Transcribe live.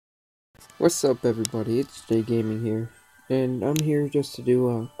What's up, everybody? It's Jay Gaming here, and I'm here just to do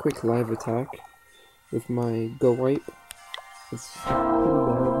a quick live attack with my Go Wipe. It's pretty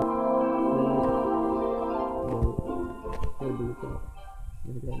bad.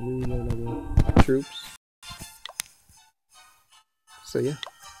 I got really low level troops. So yeah,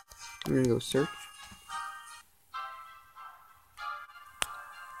 I'm gonna go search.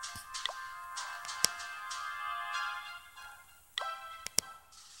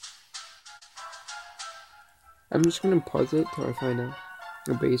 I'm just gonna pause it till I find out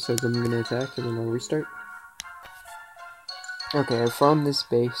a base says I'm gonna attack, and then I'll restart. Okay, I found this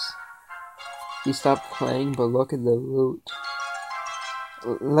base. He stopped playing, but look at the loot.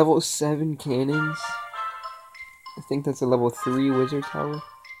 Level 7 cannons. I think that's a level 3 wizard tower.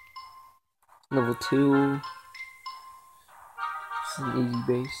 Level 2. It's an easy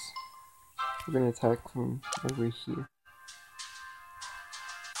base. We're gonna attack from over here.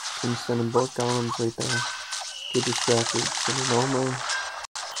 I'm sending both golems right there. Get distracted. Sending all my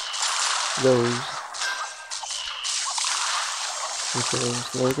those. Okay,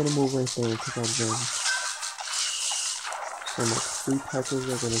 so they're gonna move right there and pick out them. So my 3 packers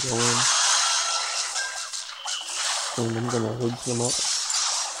are gonna go in. And I'm gonna ridge them up.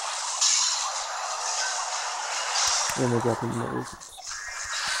 And they're dropping those.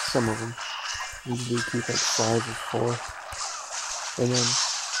 Some of them. Usually keep like 5 or 4. And then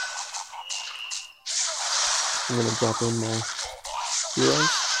I'm gonna drop in my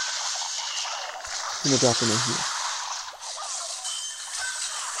heroes. I'm gonna drop in a here.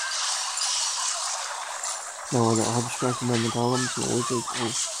 Now I got all distracted by the golems and the wizards.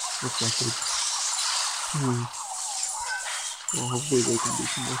 Oh, distracted. Well, hopefully they can do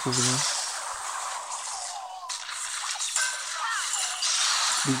some work over there.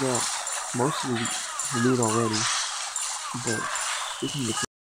 We got most of the loot already, but we can get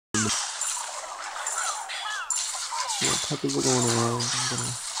peppers are going around. I'm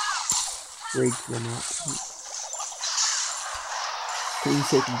gonna rage them up. He's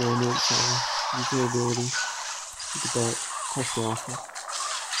taking damage, so use your ability. Look at that pressure off him.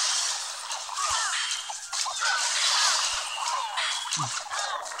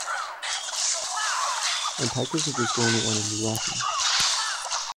 And Pikers are just going around and rocking.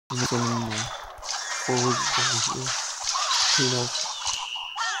 And they're getting forward over here. Clean up.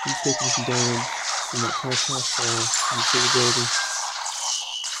 He's taking some damage from that pressure, so use your ability.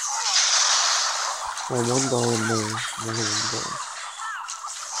 Well, one golem there, another one there.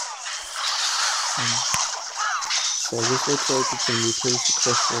 So this looks like it's going to be a pretty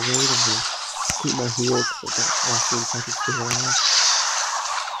successful raid. I'm going to keep my heal because I got all 3 packets still alive.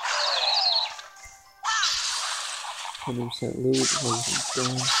 100% loot, everything's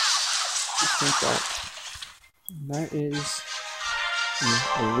done. Just like that. And that is a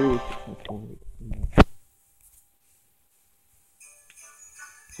really successful raid.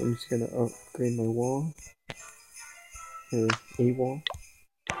 So I'm just going to upgrade my wall. Or a wall.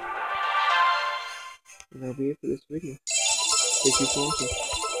 And that'll be it for this video. Thank you for watching.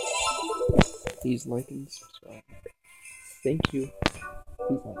 Please like and subscribe. Thank you.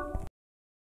 Peace out.